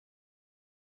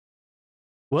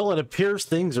Well, it appears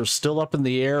things are still up in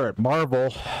the air at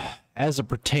Marvel as it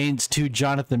pertains to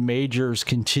Jonathan Majors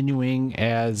continuing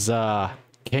as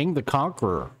Kang the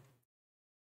Conqueror.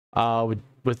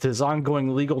 With his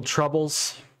ongoing legal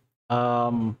troubles,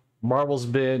 Marvel's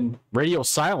been radio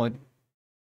silent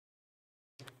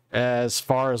as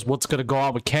far as what's going to go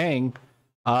on with Kang.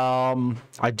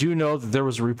 I do know that there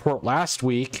was a report last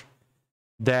week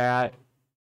that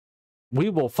we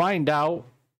will find out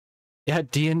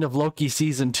at the end of Loki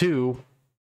season 2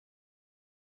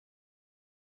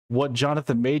 what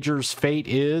Jonathan Majors' fate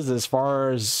is as far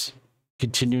as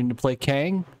continuing to play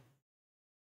Kang,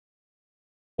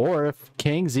 or if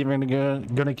Kang's even going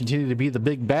to continue to be the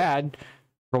big bad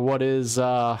for what is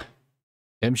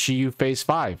MCU Phase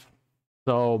 5.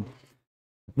 So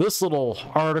this little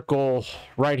article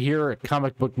right here at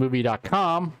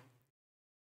comicbookmovie.com: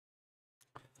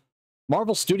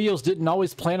 Marvel Studios didn't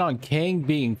always plan on Kang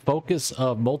being focus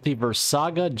of Multiverse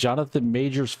Saga. Jonathan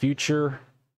Majors' future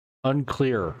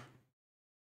unclear.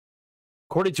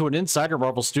 According to an insider,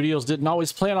 Marvel Studios didn't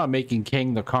always plan on making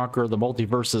Kang the Conqueror the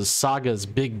Multiverse Saga's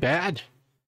big bad,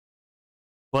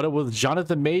 but it was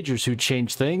Jonathan Majors who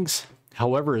changed things.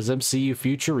 However, his MCU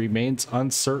future remains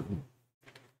uncertain.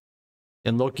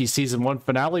 In Loki's season 1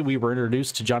 finale, we were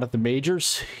introduced to Jonathan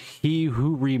Majors, he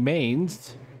who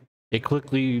remains. It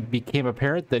quickly became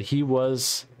apparent that he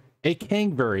was a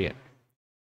Kang variant,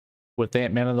 with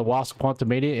Ant-Man and the Wasp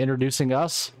Quantumania introducing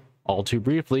us, all too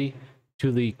briefly,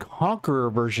 to the Conqueror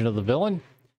version of the villain.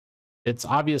 It's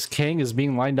obvious Kang is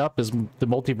being lined up as the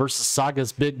Multiverse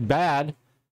Saga's big bad,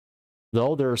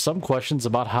 though there are some questions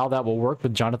about how that will work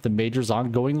with Jonathan Majors'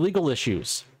 ongoing legal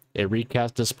issues. A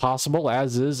recast is possible,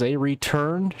 as is a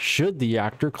return, should the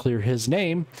actor clear his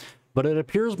name, but it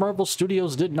appears Marvel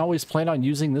Studios didn't always plan on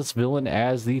using this villain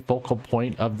as the focal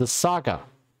point of the saga.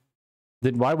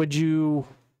 Then why would you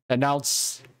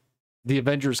announce the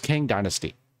Avengers Kang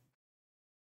Dynasty?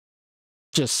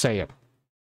 Just saying.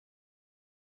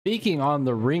 Speaking on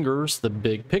The Ringers, the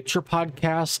Big Picture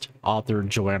podcast, author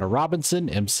Joanna Robinson,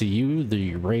 MCU,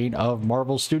 The Reign of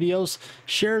Marvel Studios,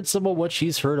 shared some of what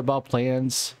she's heard about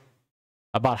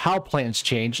how plans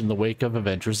changed in the wake of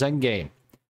Avengers Endgame.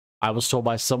 I was told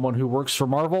by someone who works for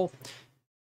Marvel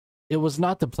it was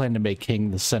not the plan to make Kang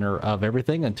the center of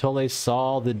everything until they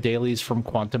saw the dailies from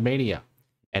Quantumania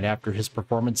and after his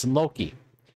performance in Loki.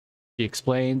 She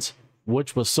explains,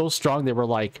 which was so strong they were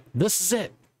like, this is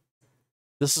it.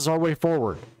 This is our way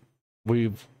forward.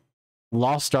 We've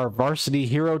lost our varsity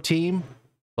hero team,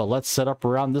 but let's set up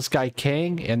around this guy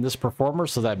Kang and this performer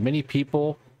so that many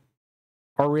people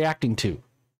are reacting to.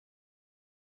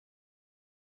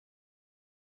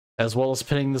 As well as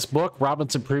penning this book,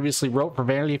 Robinson previously wrote for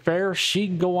Vanity Fair.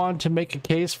 She'd go on to make a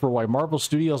case for why Marvel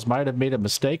Studios might have made a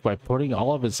mistake by putting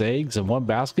all of its eggs in one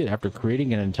basket after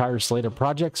creating an entire slate of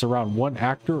projects around one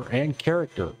actor and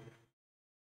character.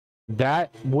 That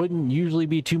wouldn't usually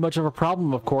be too much of a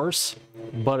problem, of course,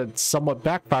 but it's somewhat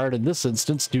backfired in this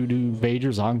instance due to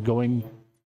Majors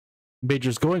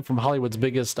going from Hollywood's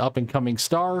biggest up-and-coming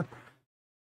star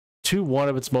to one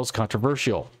of its most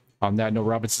controversial. On that note,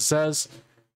 Robinson says,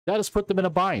 that has put them in a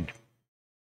bind.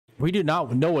 We do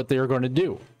not know what they are going to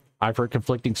do. I've heard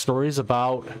conflicting stories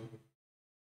about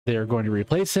they're going to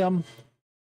replace him.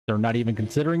 They're not even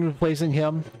considering replacing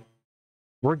him.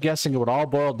 We're guessing it would all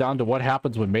boil down to what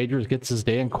happens when Majors gets his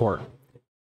day in court.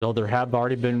 Though there have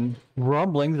already been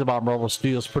rumblings about Marvel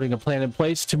Studios putting a plan in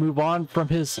place to move on from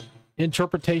his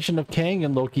interpretation of Kang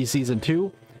in Loki Season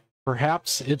 2.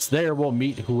 Perhaps it's there we'll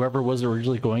meet whoever was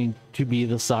originally going to be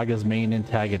the saga's main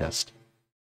antagonist.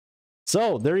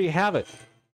 So, there you have it.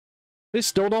 They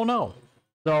still don't know.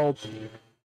 So,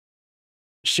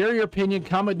 share your opinion,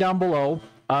 comment down below.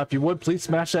 If you would, please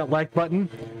smash that like button.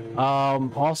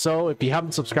 Also, if you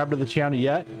haven't subscribed to the channel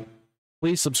yet,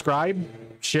 please subscribe,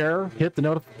 share, hit the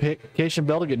notification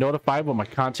bell to get notified when my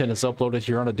content is uploaded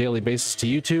here on a daily basis to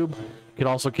YouTube. You can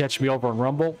also catch me over on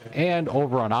Rumble and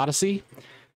over on Odyssey.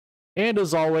 And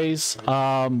as always,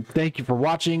 thank you for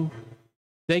watching.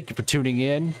 Thank you for tuning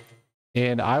in.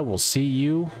 And I will see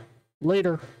you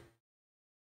later.